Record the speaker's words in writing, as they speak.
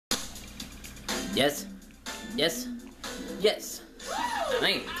Yes. Yes. Yes.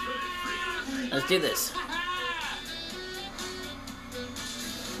 Alright. Let's do this.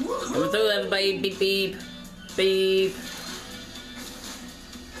 Coming through, everybody. Beep, beep. Beep.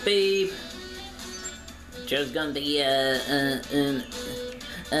 Beep. Just gonna be, I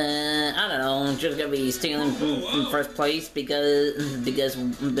don't know, just gonna be stealing from first place because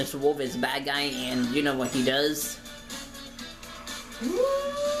Mr. Wolf is a bad guy and you know what he does.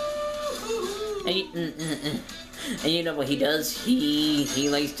 And you know what he does? He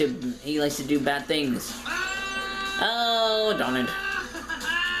likes to do bad things. Oh, darn it.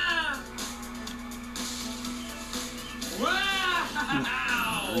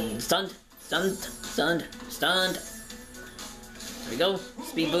 Stunned. There we go.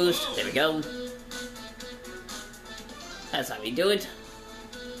 Speed boost. There we go. That's how we do it.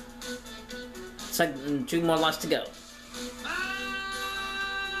 It's like 2 more lots to go.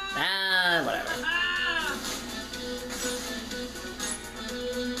 Whatever.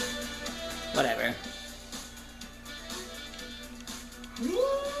 Whatever.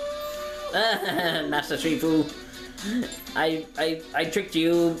 Master Shifu. I tricked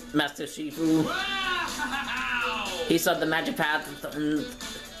you, Master Shifu. He saw the magic path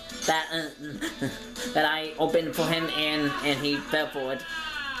that I opened for him, and he fell for it.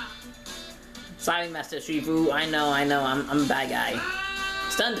 Sorry, Master Shifu. I know. I'm a bad guy.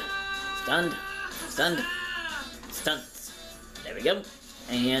 Stunned. There we go.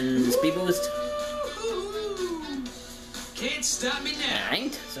 And speed boost. Can't stop me now.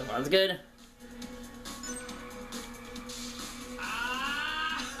 Alright, so far it's good.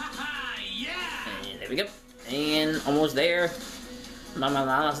 Yeah. And there we go. And almost there. My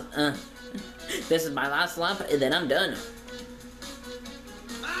last, this is my last lap, and then I'm done.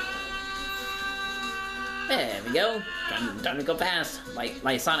 There we go. Time to go fast.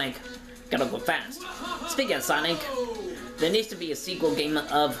 Like Sonic. Gotta go fast. Speaking of Sonic, there needs to be a sequel game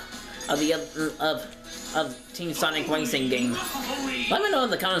of Team Sonic Racing game. Let me know in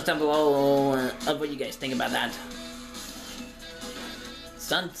the comments down below of what you guys think about that.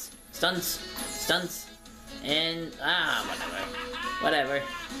 Stunts, and whatever.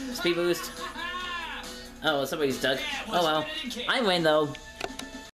 Speed boost. Oh, somebody's stuck. Oh well, I win though.